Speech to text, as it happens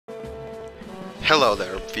Hello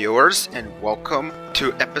there, viewers, and welcome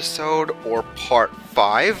to episode or part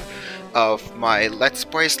 5 of my Let's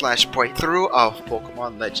Play / playthrough of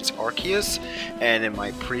Pokemon Legends Arceus. And in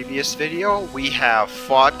my previous video, we have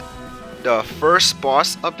fought the first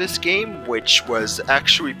boss of this game, which was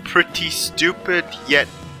actually pretty stupid, yet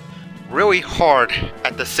really hard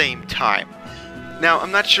at the same time. Now,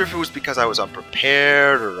 I'm not sure if it was because I was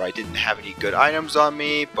unprepared or I didn't have any good items on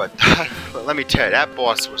me, but let me tell you, that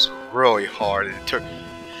boss was really hard.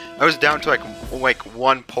 I was down to like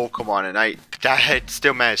one Pokemon, and I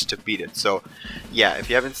still managed to beat it. So, yeah, if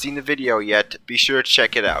you haven't seen the video yet, be sure to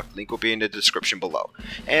check it out. Link will be in the description below.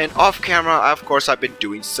 And off camera, of course, I've been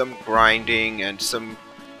doing some grinding and some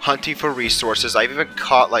hunting for resources. I've even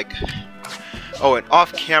caught Oh, and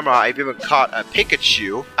off camera, I've even caught a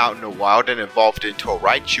Pikachu out in the wild and evolved into a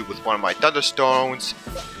Raichu with one of my Thunderstones.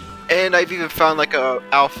 And I've even found like a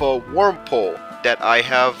alpha Wurmple that I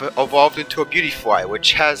have evolved into a Beautifly,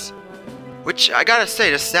 which I gotta say,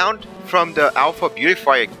 the sound from the alpha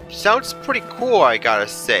Beautifly sounds pretty cool, I gotta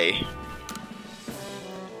say.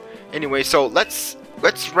 Anyway, so let's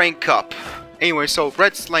rank up. Anyway, so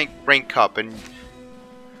let's rank up, and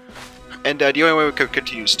the only way we could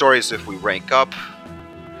continue the story is if we rank up.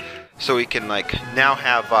 So we can now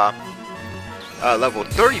have level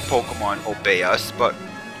 30 Pokemon obey us,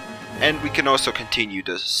 and we can also continue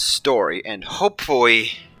the story, and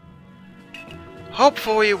hopefully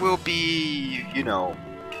it will be,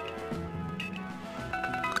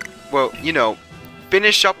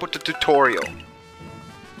 finish up with the tutorial.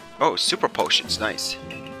 Oh, super potions, nice.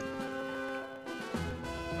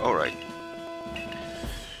 Alright.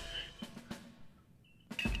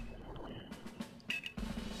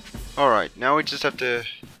 Alright, now we just have to...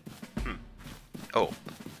 Oh.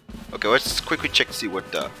 Okay, let's quickly check to see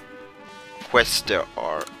what the quests there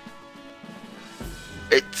are.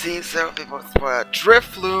 It seems that it was a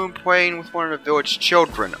Drifloon playing with one of the village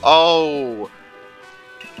children. Oh!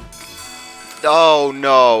 Oh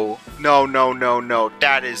no. No.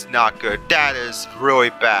 That is not good. That is really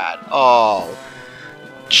bad. Oh.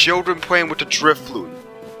 Children playing with the Drifloon.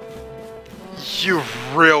 You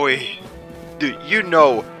really... Dude, you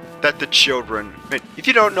know that the children... Man, if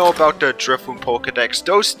you don't know about the Drifloon Pokedex,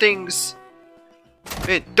 those things...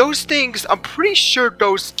 Man, those things, I'm pretty sure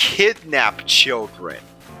those kidnap children.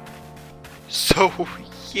 So,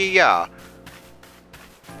 yeah.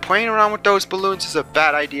 Playing around with those balloons is a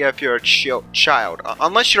bad idea if you're a child.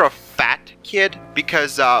 Unless you're a fat kid,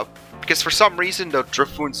 because for some reason the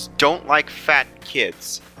Drifloons don't like fat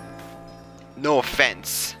kids. No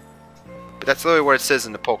offense. But that's literally what it says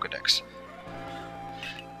in the Pokedex.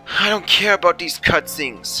 I don't care about these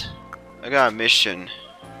cutscenes. I got a mission.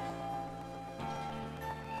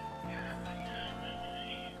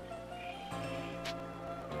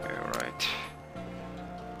 Alright.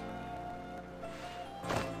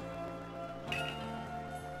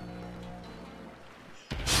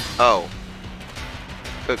 Oh.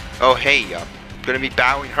 Oh, hey, gonna be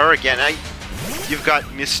bowing her again. You've got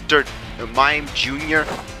Mr. Mime Jr.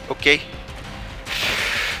 Okay.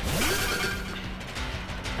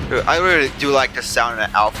 I really do like the sound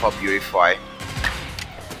of the Alpha Beautifly.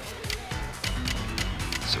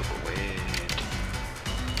 Super Wind.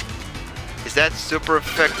 Is that super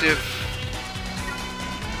effective?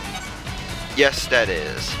 Yes, that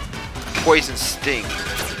is. Poison Sting.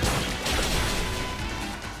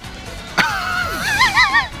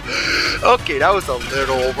 Okay, that was a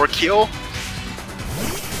little overkill.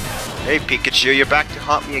 Hey Pikachu, you're back to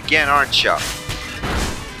haunt me again, aren't ya?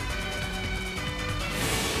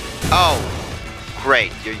 Oh,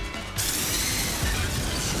 great.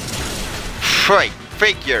 Right,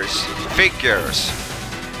 figures.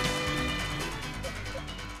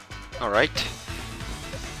 Alright.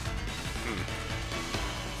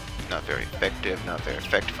 Not very effective,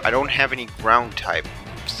 I don't have any ground type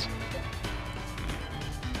moves.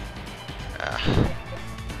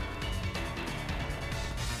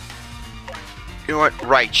 You know what?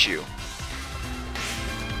 Raichu.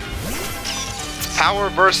 Power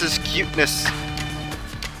versus cuteness.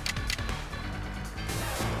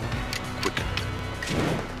 Quicken.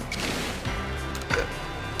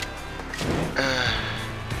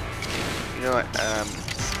 You know what?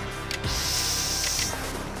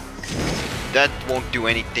 That won't do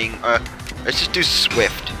anything. Let's just do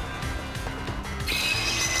Swift,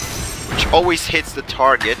 which always hits the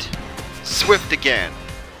target. Swift again.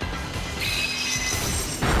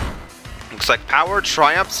 Looks like power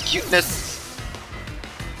triumphs cuteness.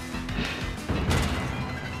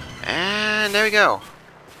 And there we go.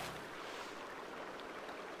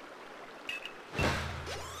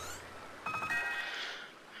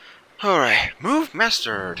 Alright, move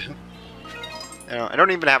mastered. I don't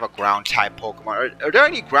even have a ground type Pokemon. Are there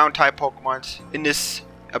any ground type Pokemons in this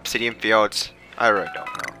Obsidian Fields? I really don't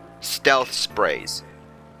know. Stealth sprays.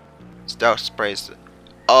 Stealth sprays.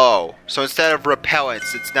 Oh, so instead of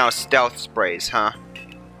repellents, it's now stealth sprays, huh?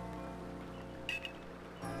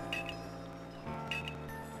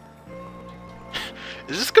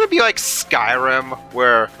 Is this gonna be like Skyrim,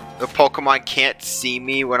 where the Pokemon can't see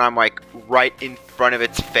me when I'm like right in front of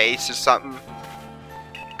its face or something?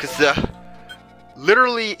 Because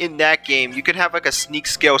literally in that game, you can have like a sneak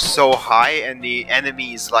skill so high, and the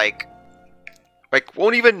enemies like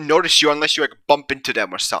won't even notice you unless you like bump into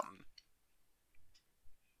them or something.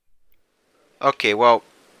 Okay, well.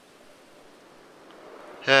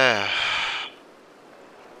 Am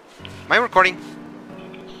I recording?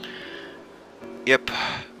 Yep,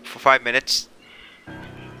 for 5 minutes.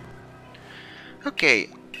 Okay,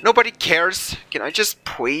 nobody cares. Can I just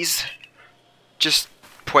please just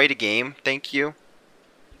play the game? Thank you.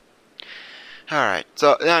 Alright,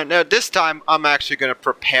 so now this time I'm actually going to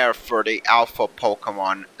prepare for the alpha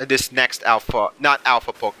Pokemon. This next alpha, not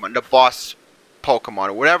alpha Pokemon, the boss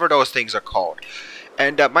Pokemon, whatever those things are called.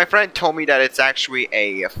 And my friend told me that it's actually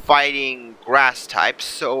a fighting grass type,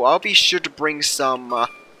 so I'll be sure to bring some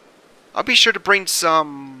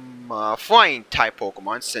flying type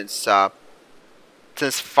Pokemon,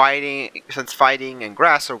 since fighting and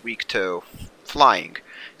grass are weak to flying.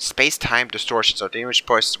 Space-time distortions are dangerous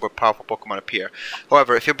places where powerful Pokemon appear.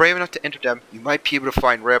 However, if you're brave enough to enter them, you might be able to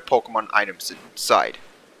find rare Pokemon items inside.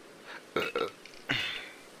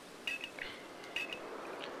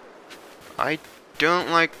 I don't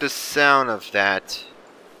like the sound of that.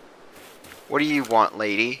 What do you want,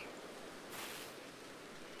 lady?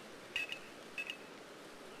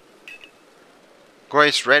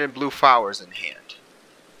 Grace, red and blue flowers in hand.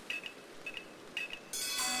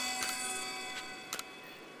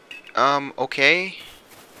 Okay.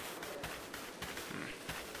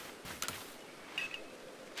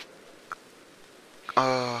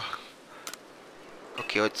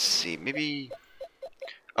 Okay, let's see. Maybe...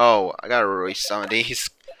 Oh, I gotta release some of these.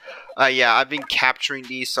 Yeah, I've been capturing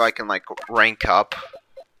these so I can, like, rank up.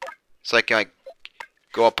 So I can, like,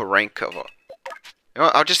 go up a rank of... You know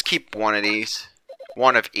what, I'll just keep one of these.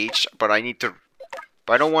 One of each, but I need to...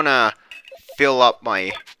 But I don't want to fill up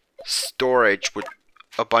my storage with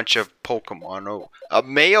a bunch of Pokemon. Oh, a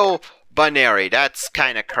male Baneri, that's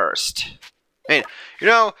kind of cursed. I mean, you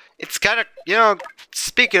know, it's kind of, you know,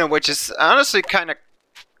 speaking of which, it's honestly kind of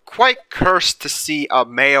quite cursed to see a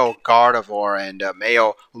male Gardevoir and a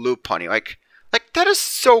male Lopunny. Like that is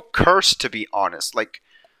so cursed, to be honest. Like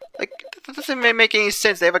that doesn't make any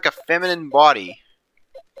sense. They have like a feminine body.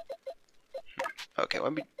 Okay,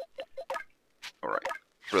 let me... Alright.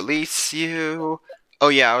 Release you. Oh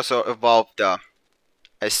yeah, I also evolved a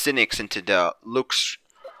Cynics into the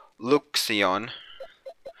Luxion.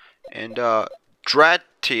 And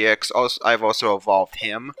Dratix, I've also evolved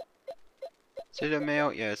him. Is it a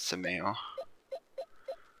male? Yeah, it's a male.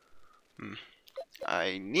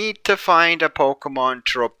 I need to find a Pokemon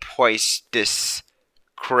to replace this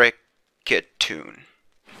Cricketune.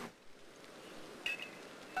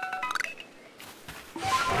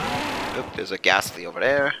 Oop, there's a Ghastly over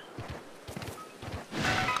there.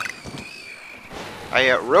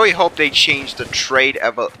 I really hope they change the trade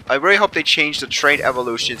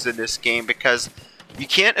evolutions in this game, because you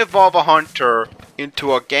can't evolve a Hunter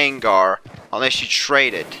into a Gengar unless you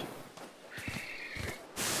trade it.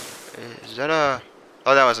 Is that a...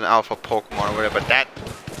 Oh, that was an alpha Pokemon or whatever, but that...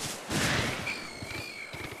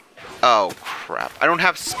 Oh, crap. I don't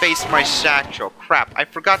have space in my satchel. Crap, I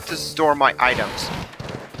forgot to store my items.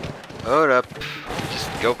 Hold up. Just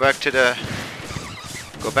go back to the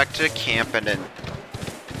camp and then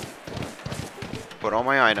put all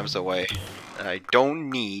my items away that I don't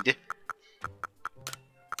need.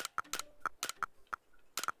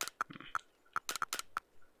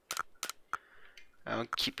 I'm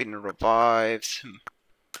keeping the revives.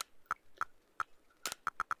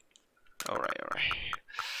 Alright.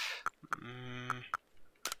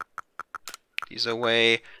 These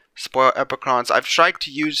away. Spoil Epicrons. I've tried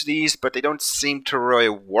to use these, but they don't seem to really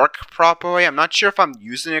work properly. I'm not sure if I'm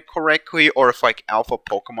using it correctly or if like alpha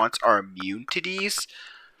Pokemons are immune to these.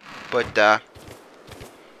 But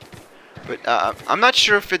I'm not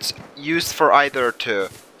sure if it's used for either to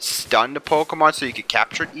stun the Pokemon so you can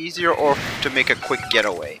capture it easier or to make a quick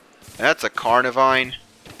getaway. And that's a Carnivine.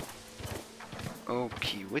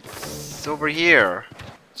 Okay, what's over here?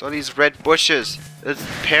 It's all these red bushes. It's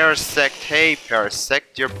Parasect. Hey,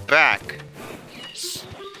 Parasect, you're back.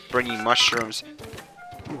 Bringing mushrooms.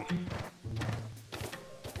 Ooh.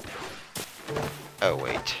 Oh,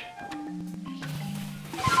 wait.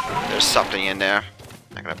 There's something in there.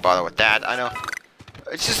 Not gonna bother with that. I know.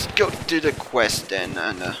 Let's just go do the quest then.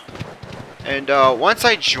 And once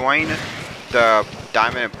I join the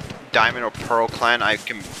Diamond or Pearl clan, I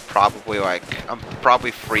can probably, like, I'm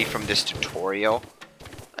probably free from this tutorial.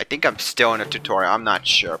 I think I'm still in a tutorial. I'm not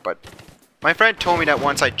sure, but my friend told me that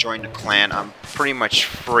once I join the clan, I'm pretty much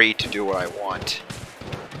free to do what I want.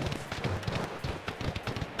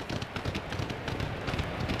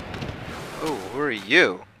 Oh, who are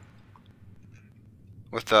you?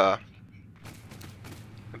 With the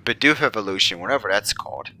Bidoof evolution, whatever that's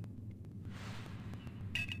called.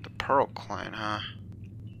 The Pearl clan, huh?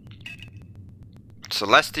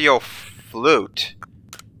 Celestial Flute.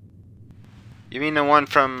 You mean the one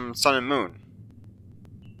from Sun and Moon?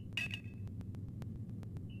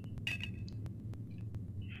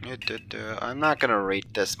 I'm not gonna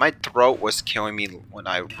read this. My throat was killing me when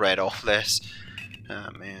I read all this. Oh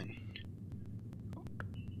man.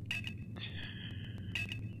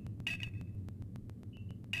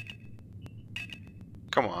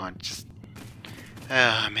 Come on, just...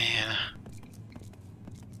 Oh man.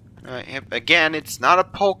 Again, it's not a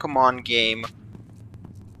Pokemon game.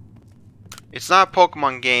 It's not a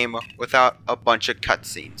Pokemon game without a bunch of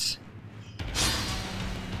cutscenes.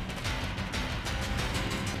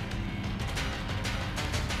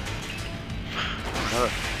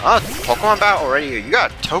 Oh, Pokemon battle already. You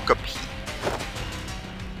got a Togepi.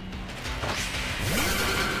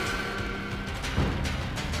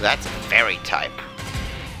 That's a fairy type.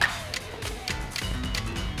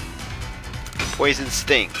 Poison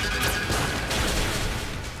Sting.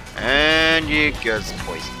 And you gets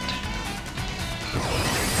poisoned.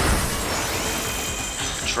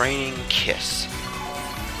 Draining Kiss.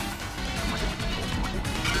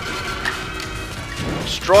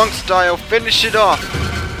 Strong Style, finish it off!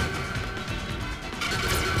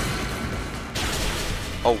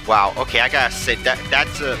 Oh wow, okay, I gotta say, that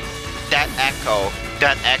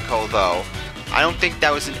echo though, I don't think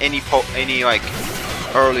that was in any like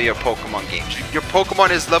earlier Pokemon games. Your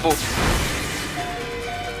Pokemon is level...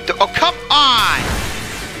 Oh, come on!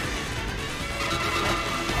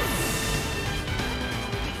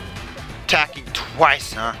 Attacking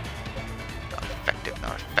twice, huh? Not effective,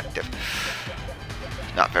 not effective.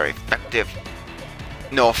 Not very effective.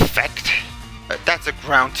 No effect. That's a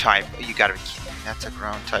ground type. You gotta be kidding me. That's a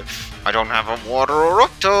ground type. I don't have a water or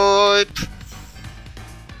rock type.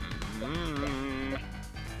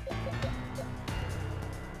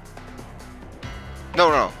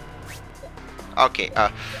 No. Okay,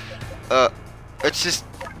 it's just...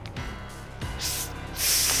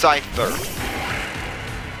 Cypher.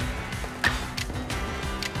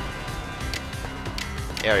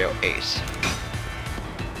 Aerial Ace.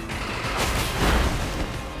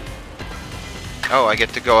 Oh, I get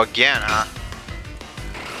to go again, huh?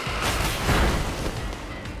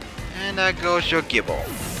 And there goes your Gibble.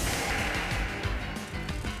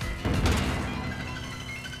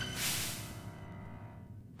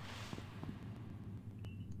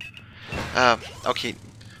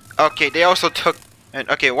 Okay, they also took... And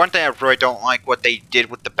okay, one thing I really don't like what they did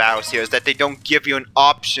with the battles here is that they don't give you an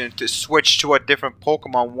option to switch to a different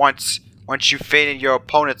Pokemon once you faded your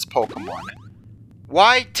opponent's Pokemon.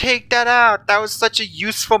 Why take that out? That was such a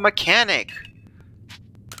useful mechanic.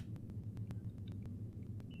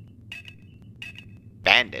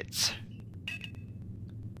 Bandits.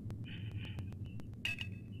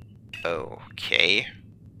 Okay.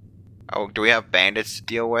 Oh, do we have bandits to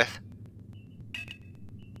deal with?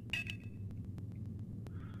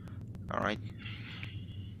 Alright.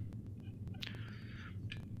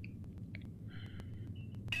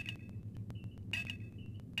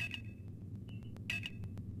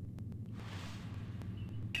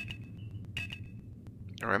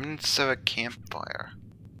 Remnants of a campfire.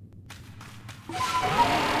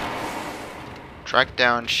 Track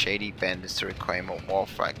down shady bandits to reclaim a wall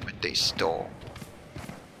fragment they stole.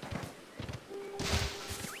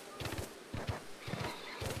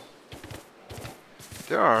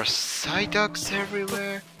 There are Psyducks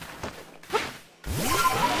everywhere.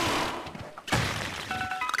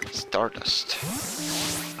 Stardust.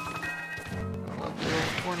 Level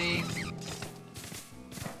 20.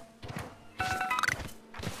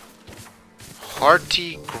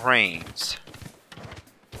 Hearty Grains.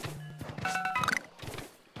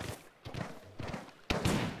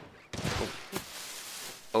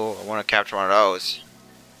 Oh, I want to capture one of those.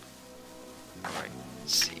 Alright,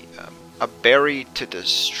 let's see. A berry to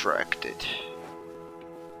distracted.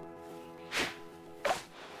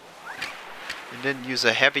 And then use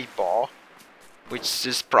a heavy ball, which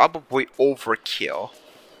is probably overkill.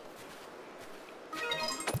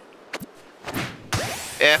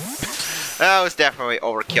 Yeah, that was definitely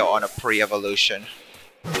overkill on a pre-evolution.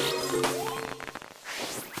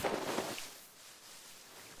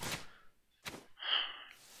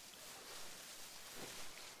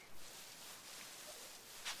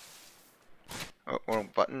 Oh, wrong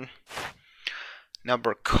button.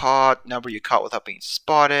 Number caught. Number you caught without being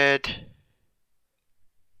spotted.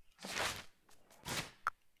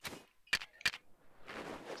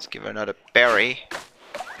 Let's give it another berry.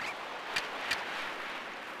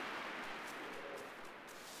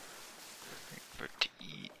 For to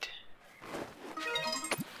eat.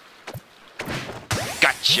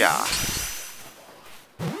 Gotcha.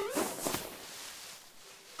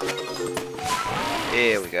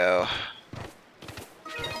 Here we go.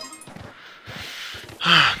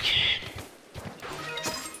 Okay.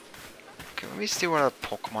 Let me see what other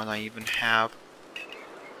Pokemon I even have.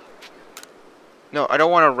 No, I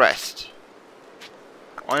don't want to rest.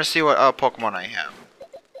 I want to see what other Pokemon I have.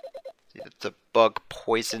 See, that's a bug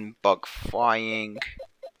poison, bug flying.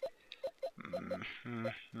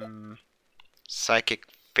 Psychic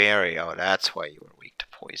fairy. Oh, that's why you were weak to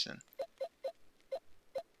poison.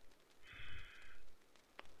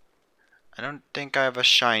 I don't think I have a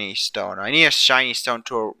shiny stone. I need a shiny stone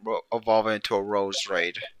to evolve into a Rose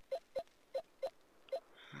Raid.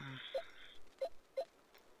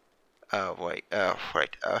 Oh wait,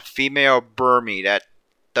 right. Female Burmy that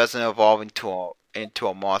doesn't evolve into a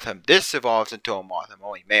Mothim. This evolves into a Mothim.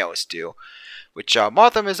 Only males do. Which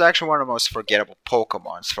Mothim is actually one of the most forgettable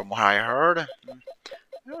Pokemons, from what I heard. I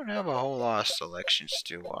don't have a whole lot of selections,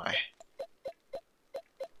 do I?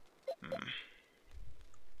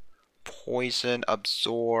 Poison,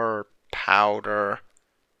 Absorb, Powder,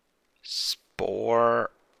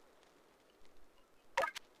 Spore.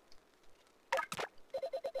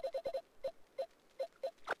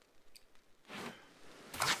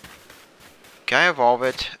 Can I evolve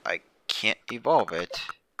it? I can't evolve it.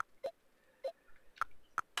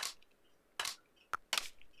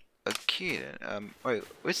 Okay then, wait,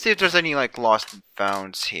 let's see if there's any like lost and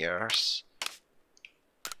founds here.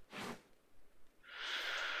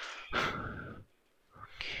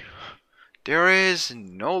 There is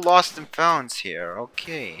no lost and founds here.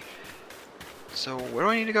 Okay. So where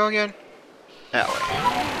do I need to go again? That way.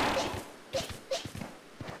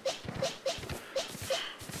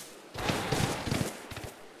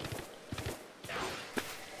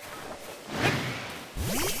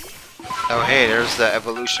 Oh hey, there's the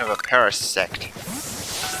evolution of a Parasect.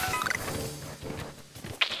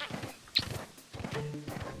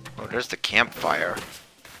 Oh, there's the campfire.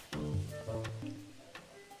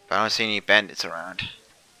 But I don't see any bandits around.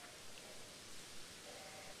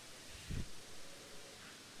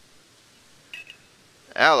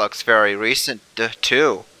 That looks very recent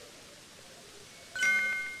too.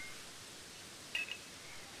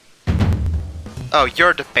 Oh,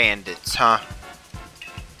 you're the bandits, huh?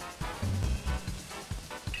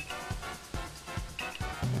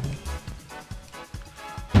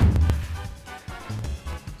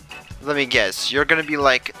 Let me guess, you're gonna be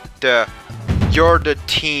like you're the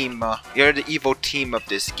team, you're the evil team of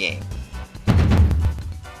this game.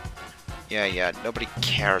 Yeah, nobody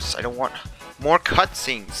cares. I don't want more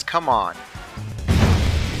cutscenes, come on.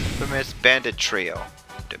 Infamous Bandit Trio,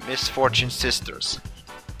 the Misfortune Sisters.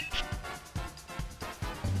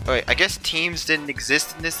 Wait, I guess teams didn't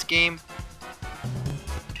exist in this game?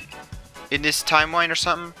 In this timeline or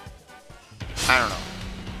something? I don't know.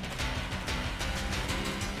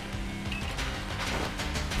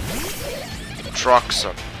 Trucks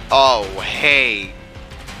are... Oh, hey.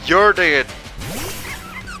 You're the...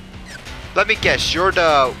 Let me guess, you're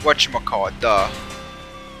the... Whatchamacallit,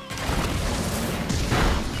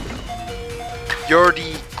 You're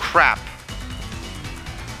the crap.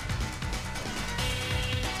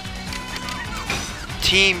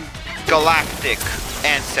 Team Galactic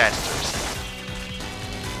Ancestors.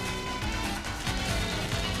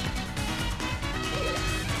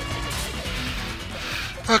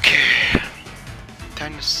 Okay.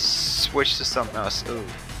 Time to switch to something else. Ooh.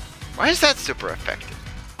 Why is that super effective?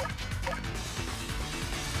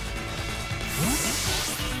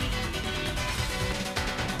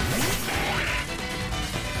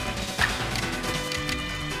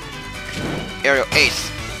 Aerial Ace.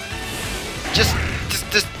 Just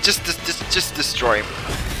destroy him.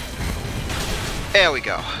 There we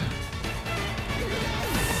go.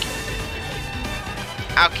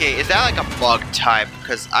 Okay, is that like a bug type?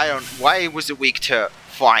 Because I don't... Why was it weak to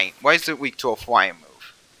flying? Why is it weak to a flying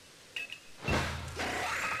move?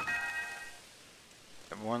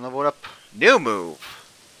 Everyone leveled up. New move.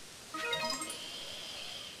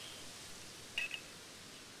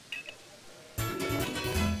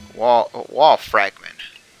 wall fragment.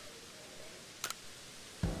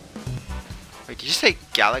 Wait, did you say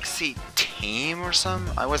galaxy team or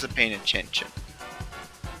something? I wasn't paying attention.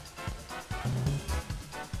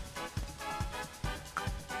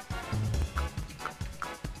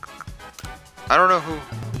 I don't know who.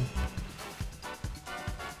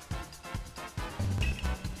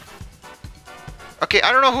 Okay,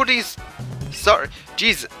 I don't know who these. Sorry,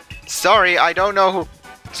 jeez, sorry, I don't know who.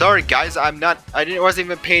 Sorry, guys, wasn't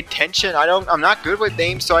even paying attention. I'm not good with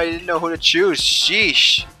names, so I didn't know who to choose.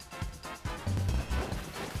 Sheesh.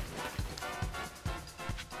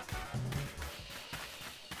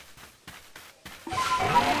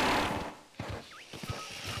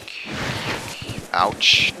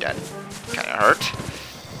 Ouch, that kind of hurt.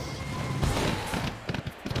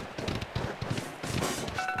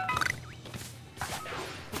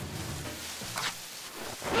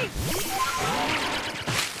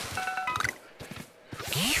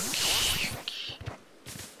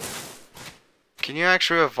 Can you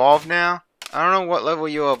actually evolve now? I don't know what level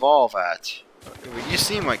you evolve at. You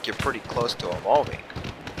seem like you're pretty close to evolving.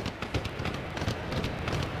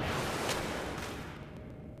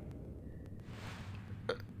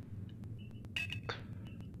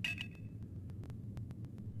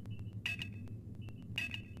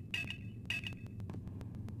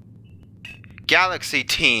 Galaxy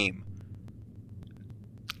team.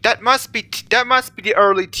 That must be the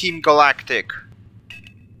early Team Galactic.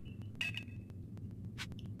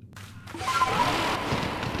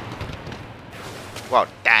 Wow,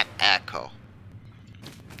 that echo.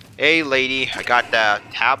 Hey lady, I got the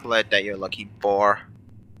tablet that you're looking for.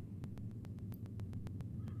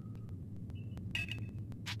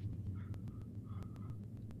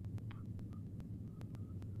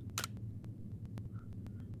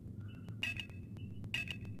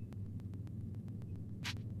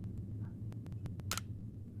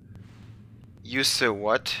 You said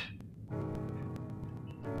what?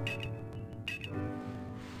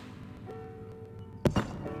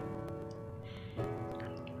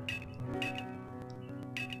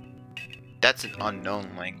 That's an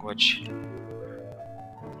unknown language.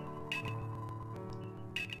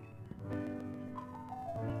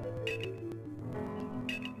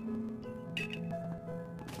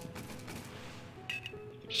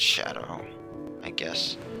 Shadow, I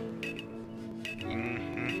guess.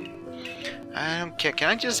 I don't care. Can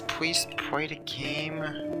I just please play the game?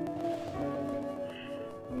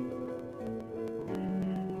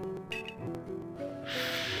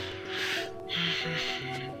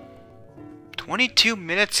 "22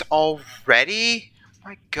 minutes already?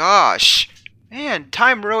 My gosh. Man,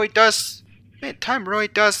 time really does it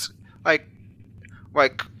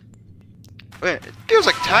feels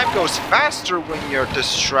like time goes faster when you're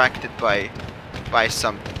distracted by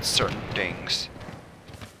some certain things.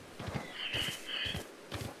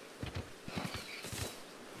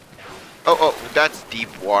 Oh, that's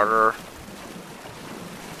deep water.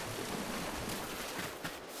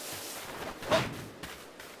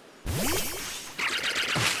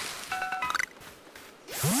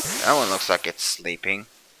 That one looks like it's sleeping.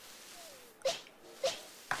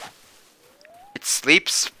 It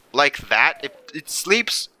sleeps like that? It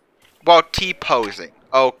sleeps while T-posing.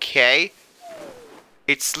 Okay.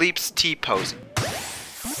 It sleeps T-posing.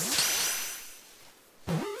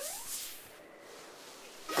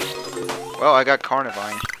 Well, I got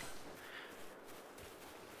Carnivine.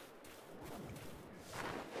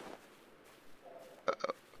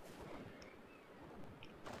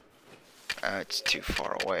 It's too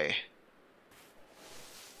far away.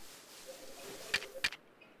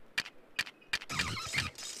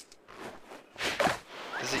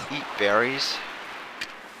 Does it eat berries?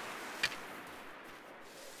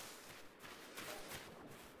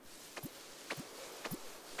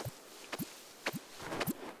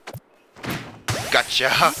 Gotcha!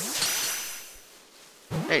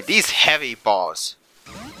 Hey, these heavy balls.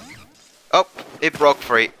 Oh, it broke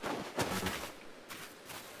free.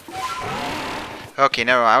 Okay,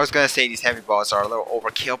 never mind. I was gonna say these heavy balls are a little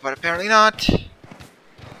overkill, but apparently not.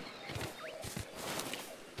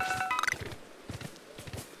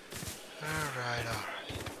 Alright.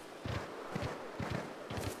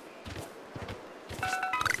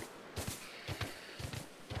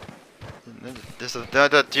 This is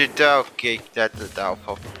okay, that's an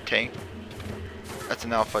alpha tank. That's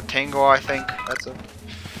an alpha tango, I think.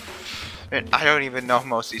 I don't even know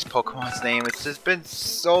most of these Pokemon's name. It's just been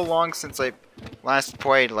so long since I last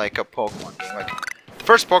played like a Pokemon game. Like the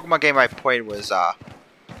first Pokemon game I played was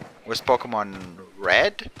Pokemon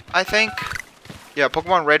Red, I think. Yeah,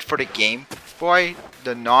 Pokemon Red for the Game Boy,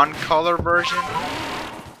 the non-color version.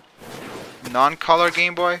 non-color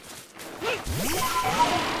Game Boy.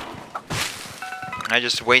 I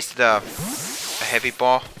just wasted a heavy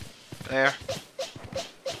ball there.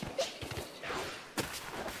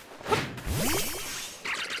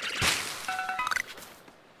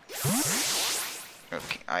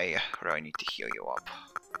 Okay, I really need to heal you up.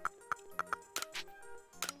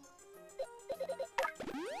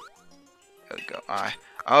 There we go. I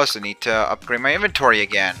also need to upgrade my inventory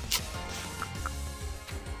again.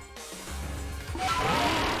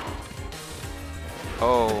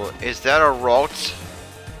 Oh, is that a Ralt?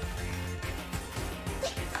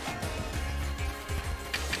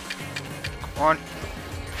 Come on.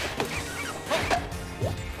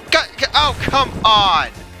 Oh, come on!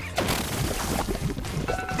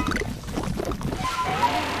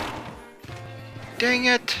 Dang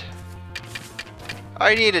it!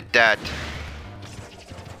 I needed that.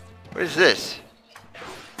 What is this?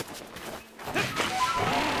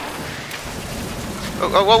 Oh,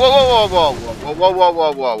 whoa, whoa, whoa, whoa, whoa, whoa, whoa,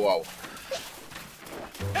 whoa, whoa, whoa.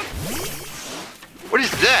 What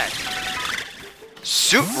is that?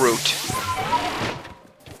 Suit root?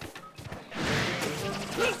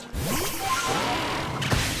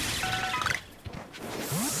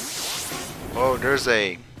 Oh, there's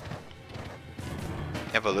a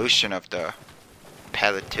evolution of the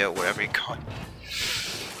Palatail, whatever you call it.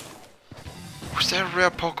 Was that a rare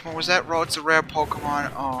Pokemon? Was that Ralt's a rare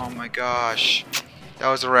Pokemon? Oh my gosh. That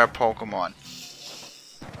was a rare Pokemon.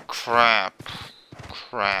 Crap.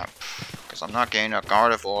 Crap. Because I'm not getting a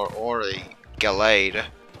Gardevoir or a Gallade.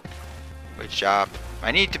 Good job.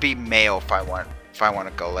 I need to be male if I want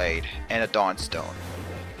a Gallade. And a Dawnstone.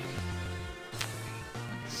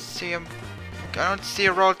 See him? I don't see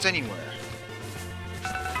a Ralts anywhere.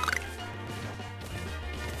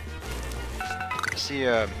 I see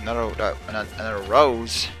another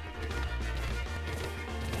rose.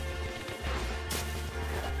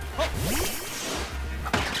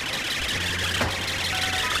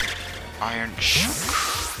 Iron Chunk.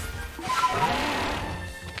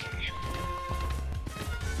 Okay.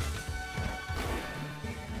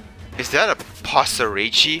 Is that a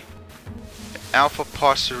Passerichi? Alpha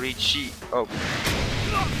Passerichi. Oh.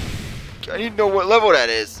 I need to know what level that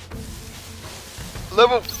is.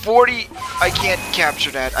 Level 40. I can't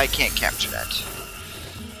capture that. I can't capture that.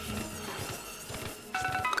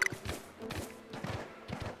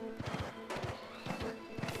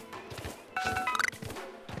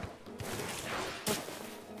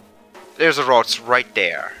 There's a Ralts right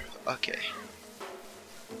there. Okay.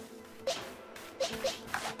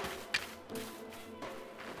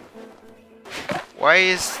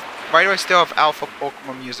 Why do I still have Alpha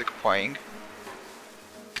Pokemon music playing?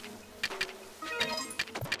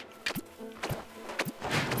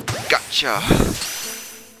 Gotcha.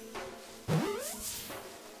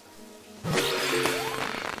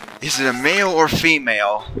 Is it a male or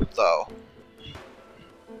female, though?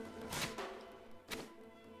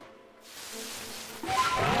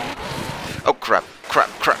 Oh crap, crap,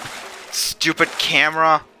 crap. Stupid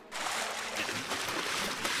camera.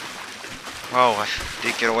 Oh, I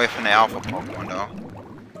did get away from the Alpha Pokemon though.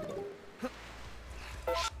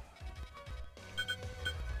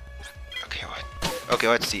 Okay, what? Okay,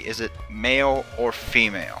 let's see. Is it male or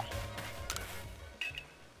female?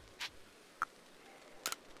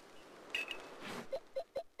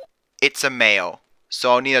 It's a male.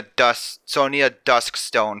 So I'll need a dusk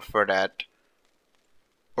stone for that.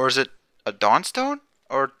 Or is it a Dawnstone?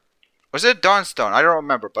 Or was it a Dawnstone? I don't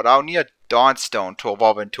remember, but I'll need a Dawnstone to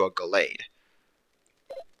evolve into a Gallade.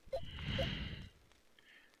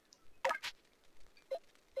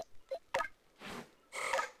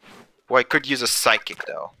 Well, I could use a Psychic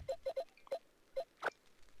though.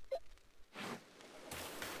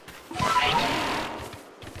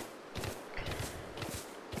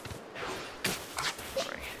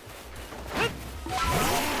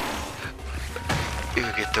 You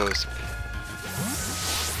could get those.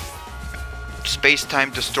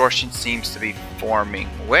 Space-time distortion seems to be forming.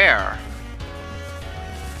 Where?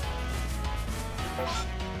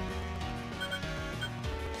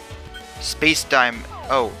 Space-time.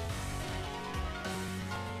 Oh.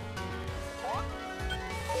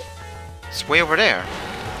 It's way over there.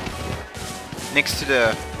 Next to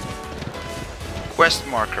the quest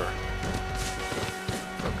marker.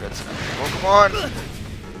 Oh, that's another Pokemon.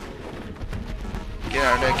 Get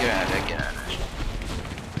out of there, get out of there, get out of there.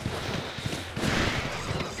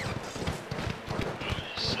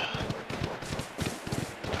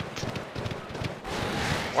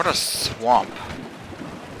 What a swamp.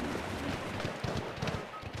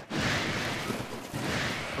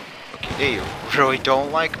 Okay, you really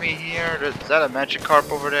don't like me here? Is that a Magikarp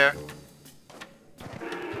over there?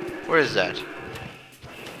 Where is that?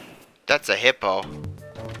 That's a hippo.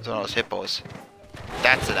 It's one of those hippos.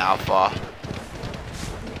 That's an alpha.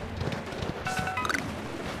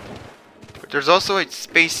 But there's also a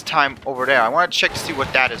space-time over there. I want to check to see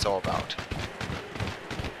what that is all about.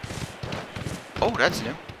 Oh, that's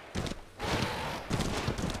new.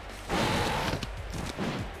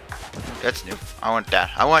 That's new. I want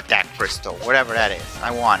that. I want that crystal. Whatever that is.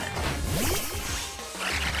 I want it.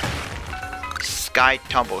 Sky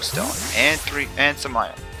Tumblestone. And some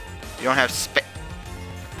iron. You don't have space.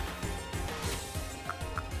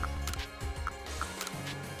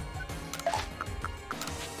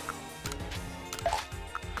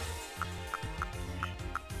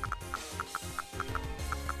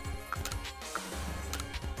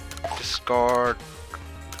 Discard.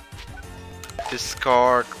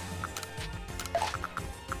 Discard.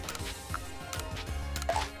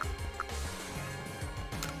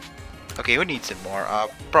 Okay, who needs it more?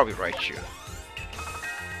 Probably right here.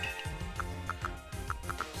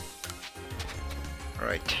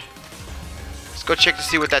 Alright. Let's go check to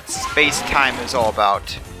see what that space-time is all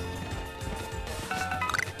about.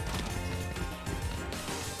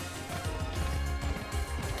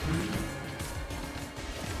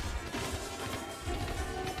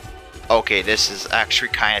 Okay, this is actually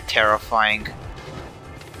kind of terrifying.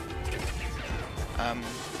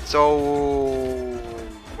 So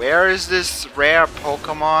where is this rare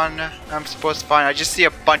Pokemon I'm supposed to find? I just see a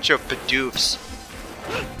bunch of Bidoofs.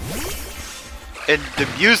 And the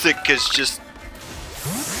music is just...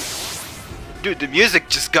 Dude, the music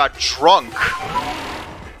just got drunk.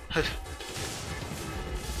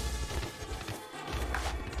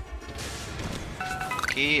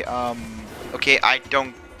 Okay, okay, I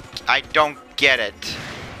don't get it.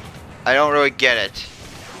 I don't really get it.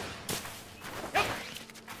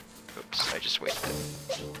 Oops, I just wasted.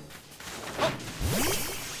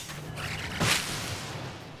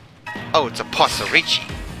 Oh, it's a Passerichi.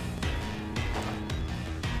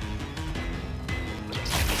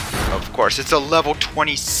 Of course, it's a level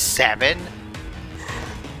 27.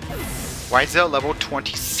 Why is it a level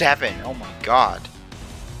 27? Oh my god.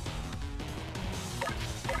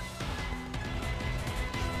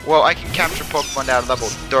 Well, I can capture Pokemon that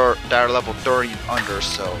are level 30 and under,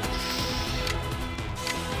 so...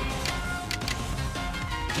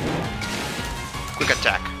 Quick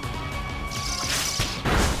attack.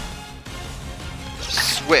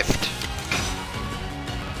 Swift.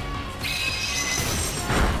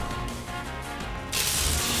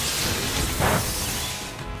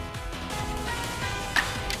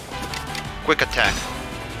 Quick attack.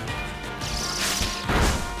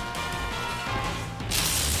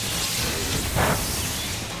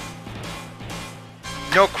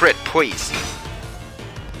 No crit, please.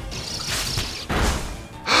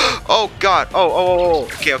 Oh god. Oh.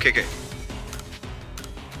 Okay.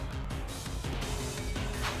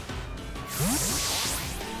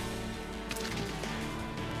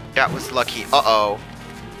 That was lucky. Uh-oh.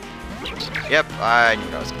 Yep, I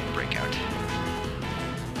knew that was gonna break out.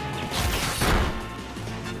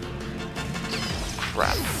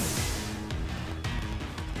 Crap.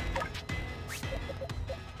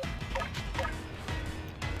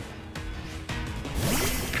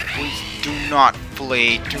 Please do not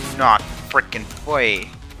flee. Do not frickin' flee.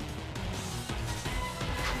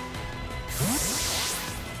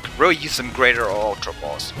 Could really use some greater or ultra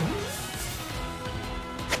balls.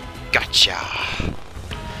 Gotcha.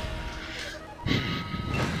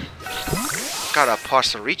 Got a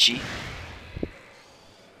Passerichi.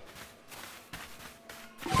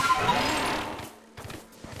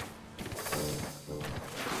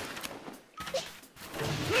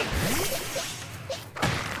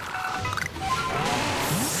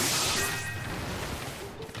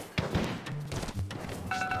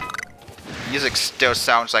 Music still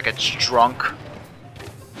sounds like it's drunk.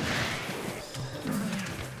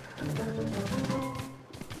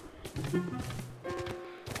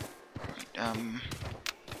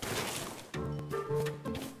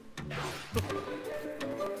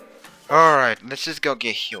 Alright, let's just go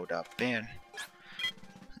get healed up, man.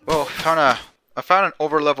 Well, I found an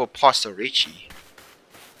overlevel Passerichi.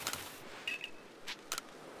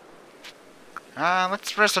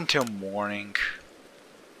 Let's rest until morning.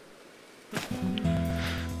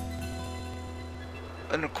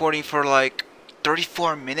 Been recording for like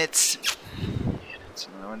 34 minutes. It's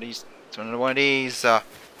another one of these. It's another one of these.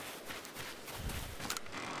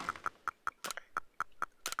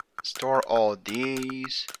 Store all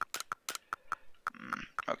these.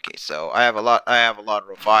 Okay, so I have a lot of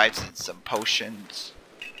revives and some potions.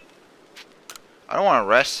 I don't want to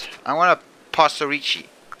rest. I want a Passerichi.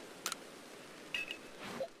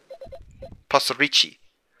 Pastorici.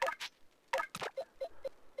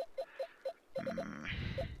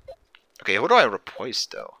 Okay, who do I replace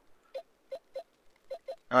though?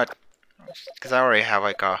 Because I already have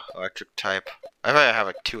like a electric type. I already have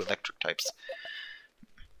like 2 electric types.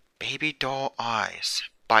 Baby doll eyes.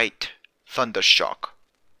 Bite. Thundershock.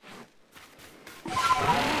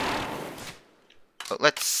 But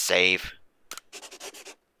let's save.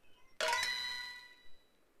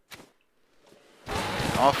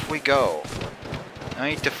 Off we go. I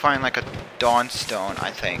need to find like a Dawnstone,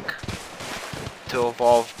 I think, to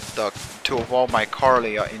evolve my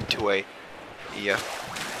Carlia into a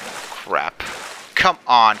crap. Come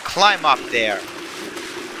on, climb up there.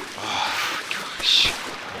 Oh gosh.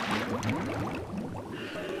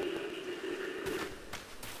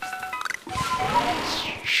 Let's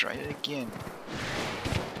try it again.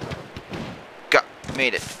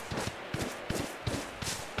 Made it.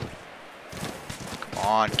 Come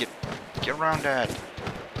on, get around that.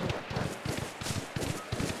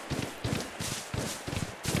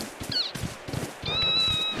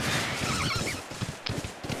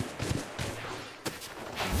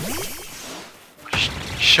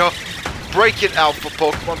 Break it, Alpha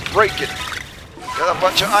Pokemon, break it! Got a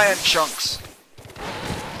bunch of iron chunks.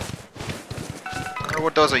 I wonder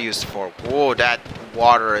what those are used for. Whoa, that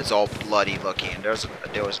water is all bloody looking. There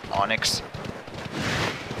was onyx.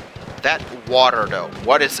 That water though,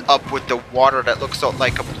 what is up with the water that looks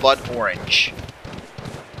like a blood orange?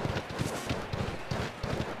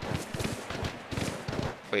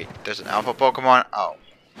 Wait, there's an Alpha Pokemon? Oh.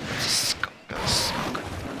 It's a skunk. That's a skunk.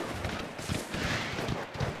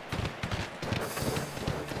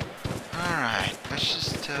 Alright, let's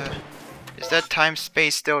just, is that time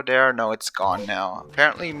space still there? No, it's gone now.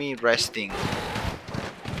 Apparently me resting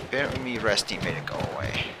made it go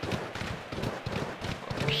away.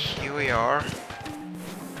 Well, here we are.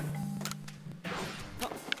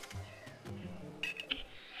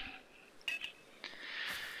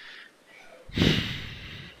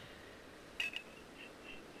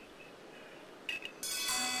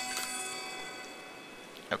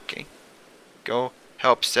 Okay. Go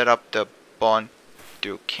help set up the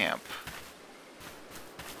Bondu camp.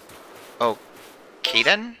 Okay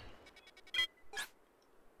then.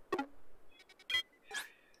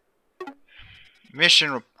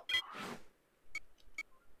 Mission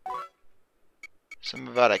something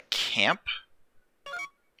about a camp?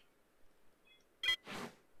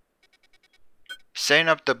 Setting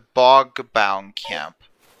up the Bogbound camp.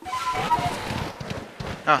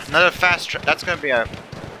 Oh, another fast track. That's gonna be a...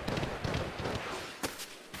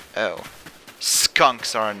 Oh.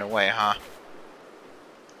 Skunks are in the way, huh?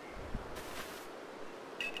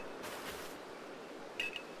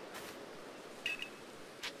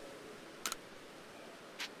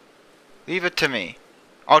 Leave it to me.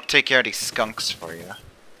 I'll take care of these skunks for you.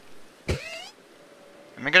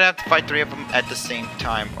 Am I gonna have to fight 3 of them at the same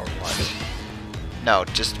time or what? No,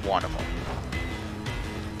 just one of them.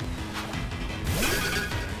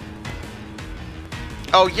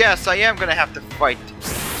 Oh yes, I am gonna have to fight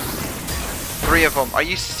 3 of them. Are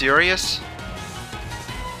you serious?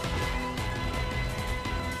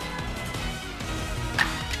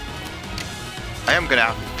 I am gonna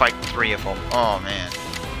have to fight 3 of them. Oh man.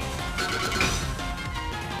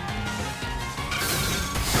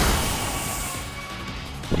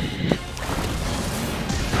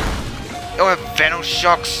 Oh, I have Venom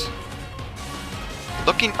Shocks.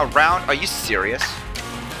 Looking around, are you serious?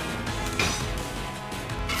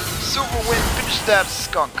 Silver Wind, finish that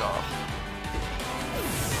skunk off.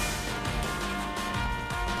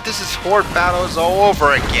 This is horde battles all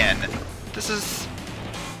over again. This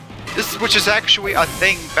which is actually a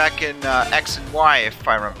thing back in X and Y, if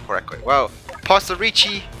I remember correctly. Well,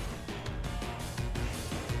 Pastorici.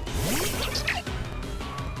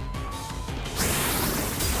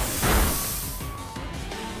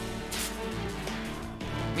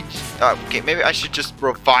 Okay, maybe I should just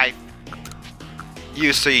revive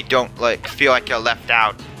you so you don't like feel like you're left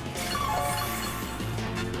out.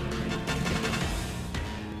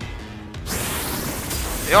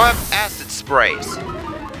 They all have acid sprays.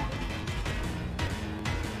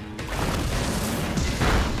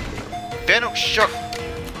 Venom Shock.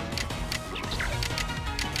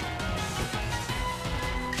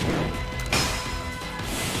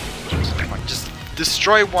 Come on, just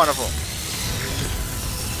destroy one of them.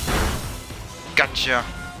 Gotcha.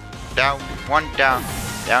 Down, one down.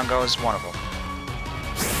 Down goes one of them.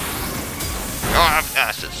 Oh, I have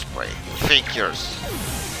acid spray. Figures.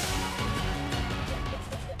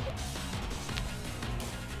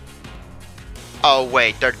 Oh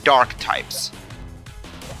wait, they're dark types.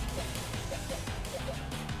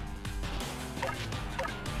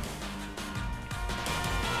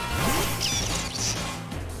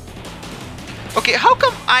 Okay, how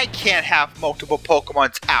come I can't have multiple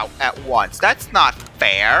Pokemons out at once? That's not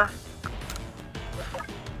fair.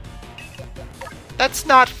 That's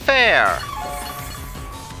not fair.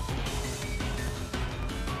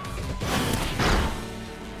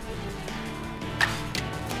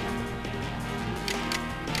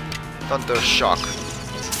 Thunder Shock.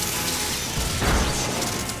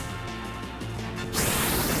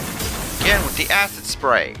 Again with the acid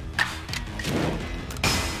spray.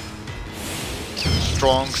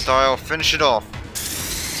 Strong style, finish it off.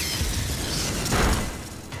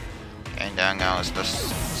 And down goes the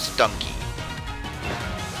Stunky.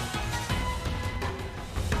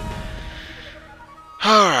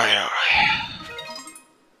 Alright, alright.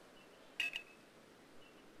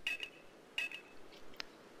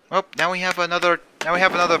 Well, now we have another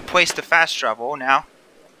place to fast travel now.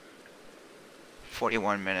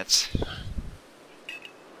 41 minutes.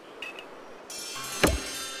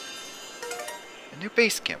 A new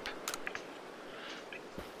base camp.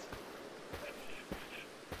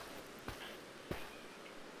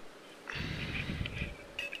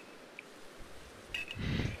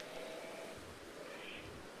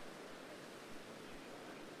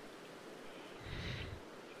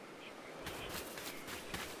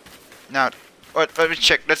 Now, let me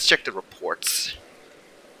check. Let's check the reports.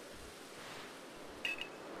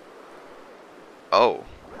 Oh,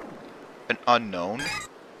 an unknown.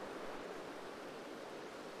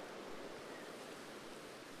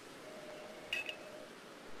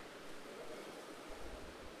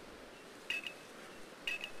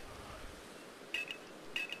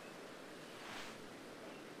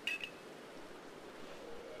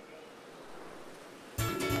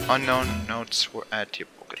 Unknown notes were added to your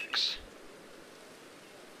Pokédex.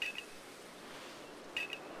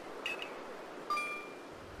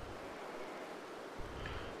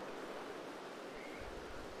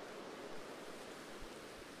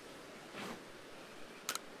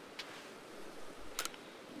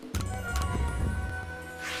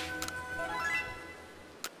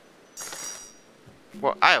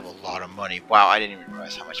 Well, I have a lot of money. Wow, I didn't even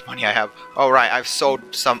realize how much money I have. Oh right, I've sold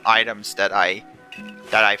some items that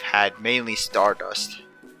I've had, mainly Stardust.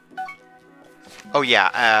 Oh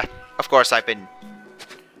yeah, of course I've been...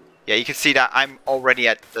 Yeah, you can see that I'm already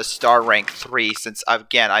at the star rank 3 since, I've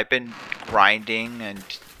been grinding and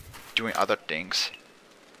doing other things.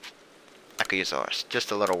 I could use ours, just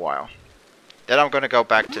a little while. Then I'm gonna go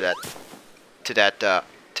back to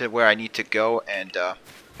where I need to go and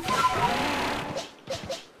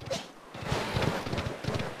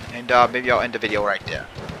maybe I'll end the video right there.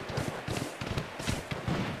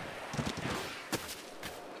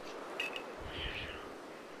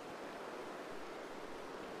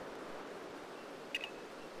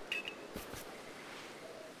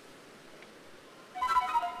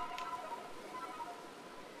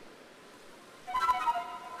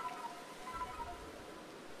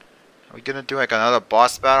 Are we gonna do like another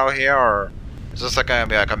boss battle here, or is this like gonna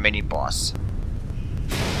be like a mini boss?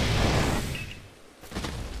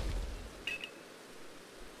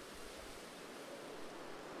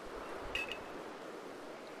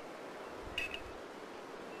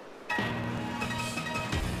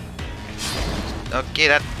 Okay,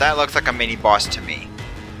 that looks like a mini boss to me.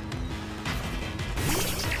 I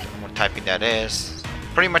don't know what typing that is.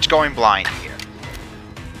 Pretty much going blind here.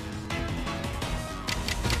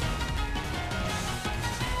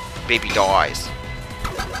 Baby dies.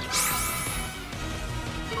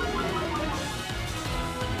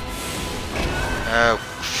 Oh,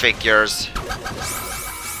 figures.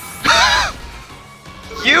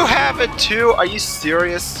 You have it too? Are you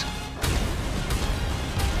serious?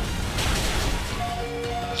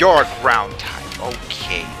 You're a ground type.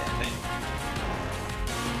 Okay then.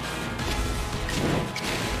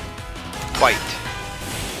 Fight.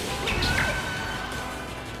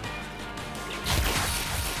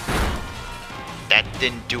 That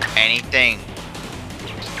didn't do anything.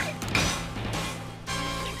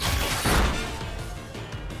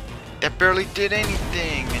 That barely did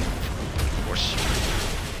anything. And of course.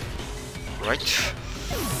 Right.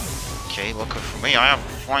 Okay, look for me. I have a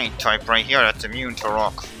flying type right here that's immune to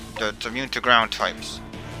rock. That's immune to ground types.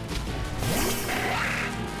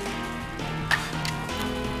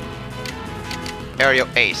 Aerial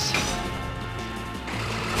Ace.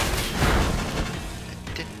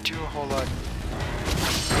 It didn't do a whole lot of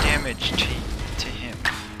damage to him.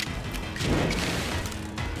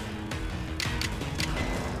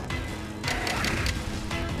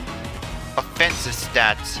 Offensive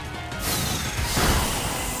stats.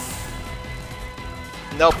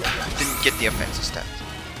 Nope, didn't get the offensive stats.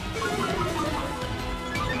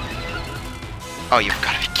 Oh, you've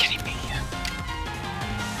got to be kidding me.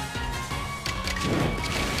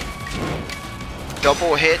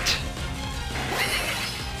 double hit.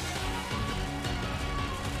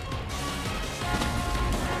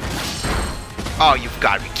 Oh, you've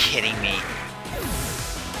got to be kidding me.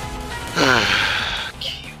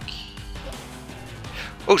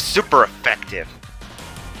 Oh, super effective.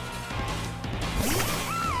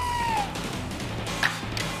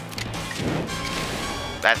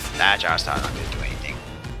 That's agile style, not gonna do anything.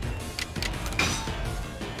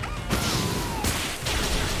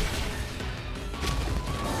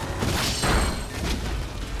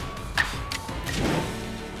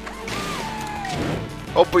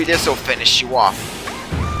 Hopefully this will finish you off.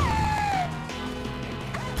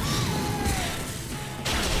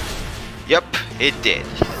 Yep, it did.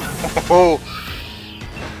 Oh.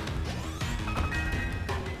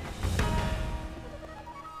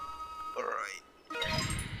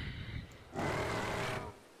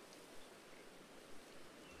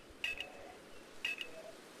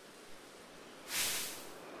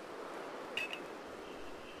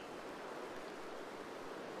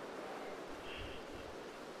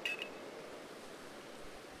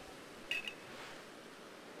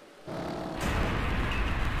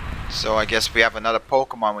 So I guess we have another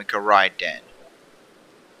Pokemon we could ride then.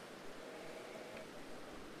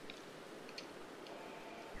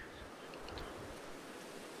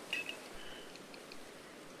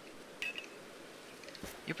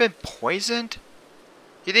 You've been poisoned?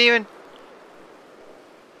 You didn't even...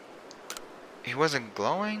 He wasn't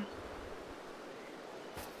glowing?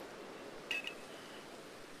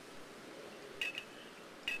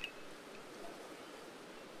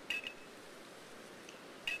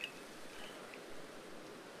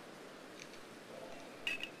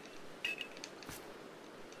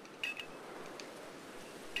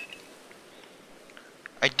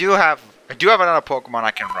 I do have another Pokemon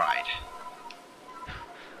I can ride.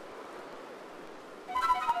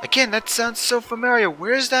 Again, that sounds so familiar.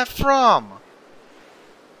 Where's that from?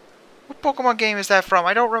 What Pokemon game is that from?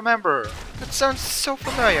 I don't remember. That sounds so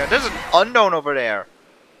familiar. There's an unknown over there.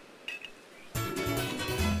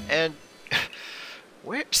 And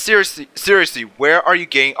where? Seriously, where are you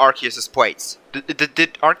getting Arceus's plates? Did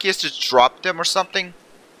Arceus just drop them or something?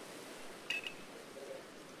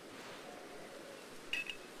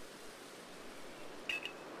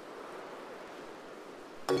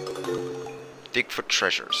 Dig for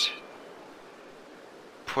treasures.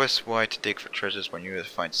 Press Y to dig for treasures when you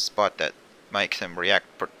find a spot that makes them react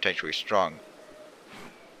potentially strong.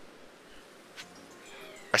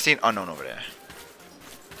 I see an unknown over there.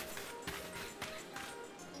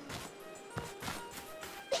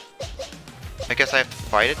 I guess I have to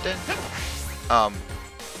fight it then?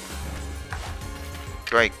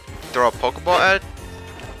 Do I throw a Pokeball at it?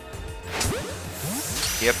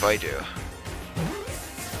 Yep, I do.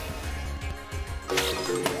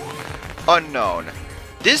 Unknown.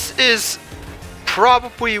 This is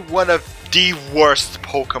probably one of the worst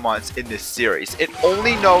Pokemons in this series. It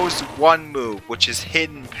only knows one move, which is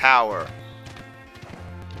Hidden Power.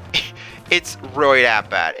 It's really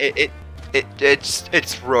that bad.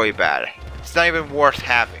 It's really bad. It's not even worth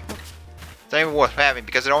having. It's not even worth having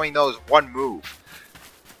because it only knows one move.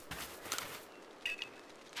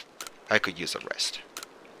 I could use a rest.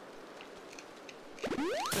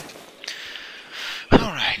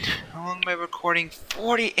 Alright, how long am I recording?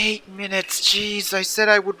 48 minutes, jeez, I said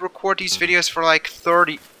I would record these videos for like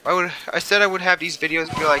 30, I said I would have these videos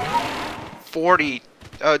be like 20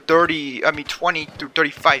 to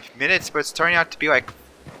 35 minutes, but it's turning out to be like,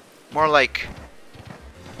 more like,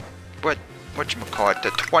 whatchamacallit,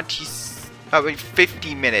 the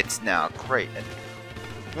 50 minutes now, great. And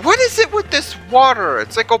what is it with this water?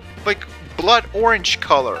 It's like a, blood orange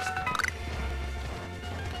color.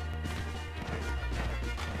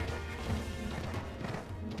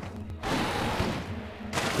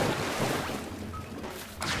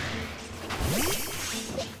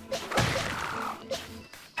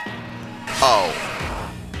 Oh.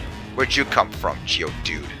 Where'd you come from,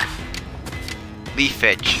 Geodude? Leaf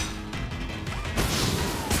Edge.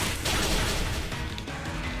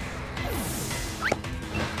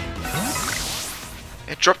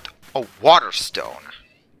 It dropped a Water Stone.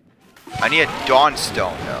 I need a Dawn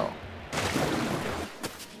Stone, though.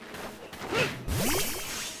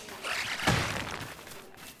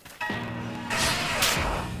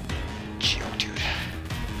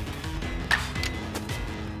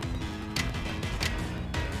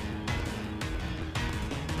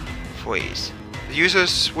 Please. The user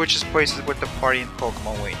switches places with the party and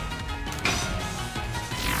Pokemon waiting.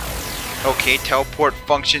 Okay, teleport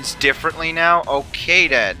functions differently now? Okay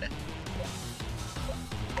then.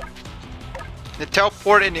 The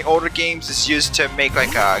teleport in the older games is used to make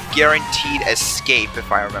like a guaranteed escape,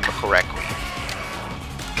 if I remember correctly.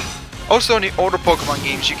 Also in the older Pokemon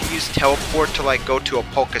games, you can use teleport to like go to a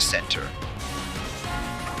Poke Center.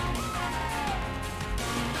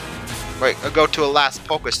 Right, or go to a last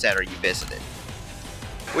Poke Center you visited.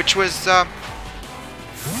 Which was,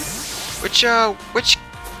 which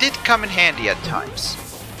did come in handy at times.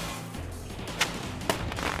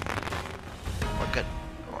 Okay,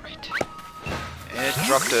 alright. And it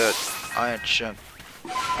dropped the iron chunk.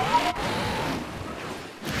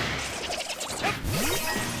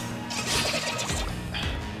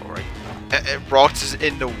 Alright. Rocks is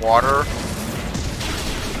in the water.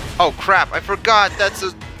 Oh crap, I forgot that's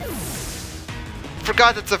a...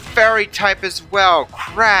 Forgot that's a fairy type as well.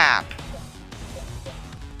 Crap.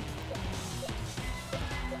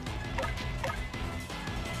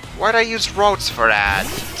 Why'd I use Roats for that?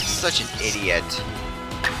 Such an idiot.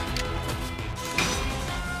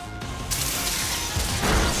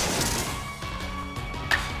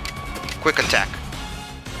 Quick attack.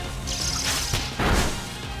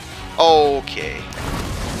 Okay.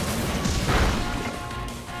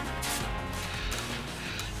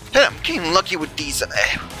 I'm getting lucky with these.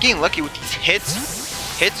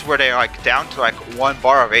 Hits where they're like down to like 1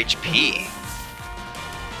 bar of HP.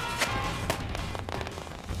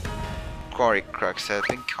 Quarry Crux has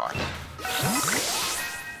been caught.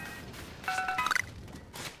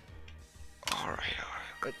 Alright.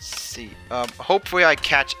 Let's see. Hopefully I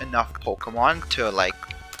catch enough Pokemon to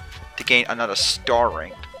gain another star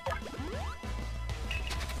rank.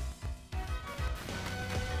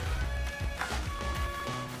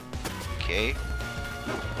 Okay.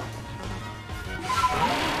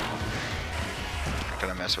 Not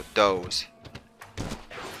gonna mess with those.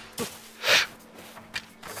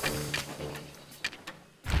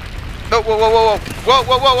 Whoa, whoa, whoa, whoa, whoa,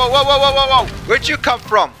 whoa, whoa, whoa, whoa, whoa, whoa, whoa, whoa! Where'd you come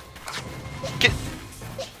from? Get...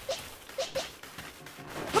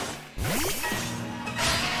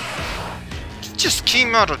 It just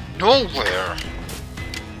came out of nowhere.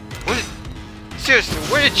 What? Seriously,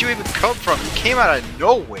 where did you even come from? You came out of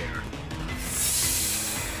nowhere.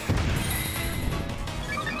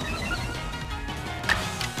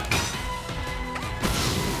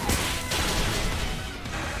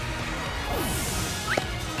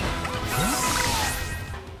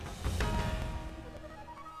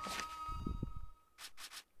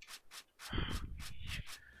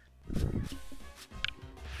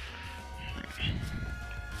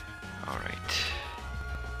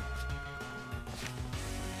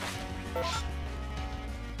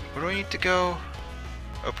 Where do I need to go?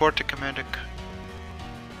 Report to Commander.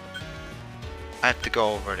 I have to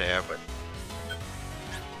go over there, but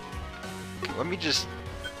okay, let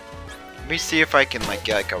me see if I can like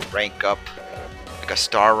get like a rank up, like a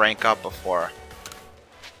star rank up before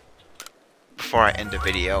I end the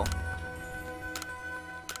video.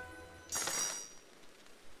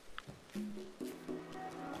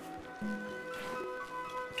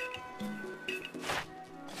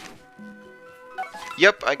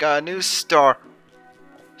 Yep, I got a new star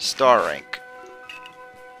rank.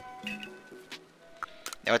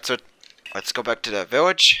 Now let's go back to the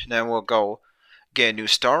village, then we'll go get a new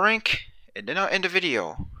star rank, and then I'll end the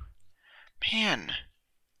video. Man,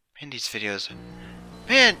 these videos.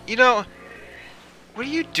 Man, you know, what are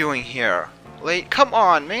you doing here? Like, come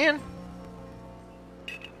on, man.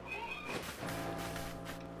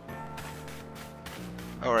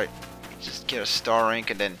 All right, just get a star rank,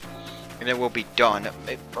 and then we'll be done.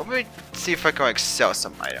 Let me see if I can like sell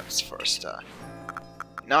some items first.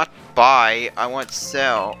 Not buy, I want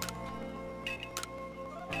sell.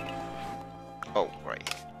 Oh, right.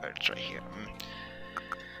 It's right here.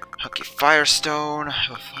 Okay, Firestone.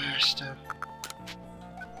 Oh, Firestone.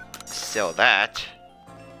 Sell that.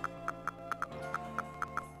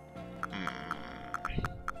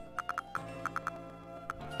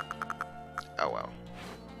 Oh well.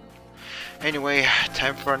 Anyway,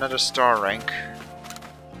 time for another star rank.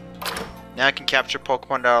 Now I can capture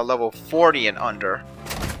Pokemon that are level 40 and under.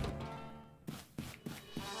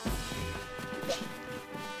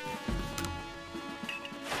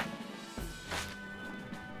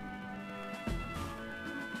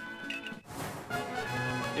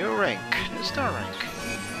 New rank, new star rank.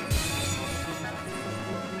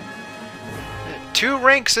 2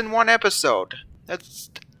 ranks in 1 episode.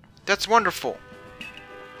 That's wonderful.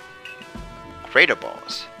 Greater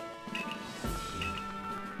balls.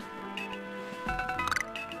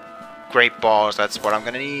 Great balls, that's what I'm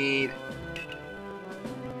gonna need.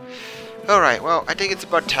 Alright, well, I think it's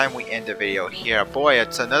about time we end the video here. Boy,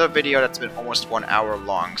 it's another video that's been almost 1 hour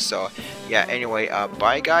long. So, yeah, anyway,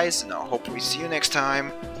 bye guys, and I'll hopefully see you next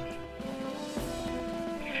time.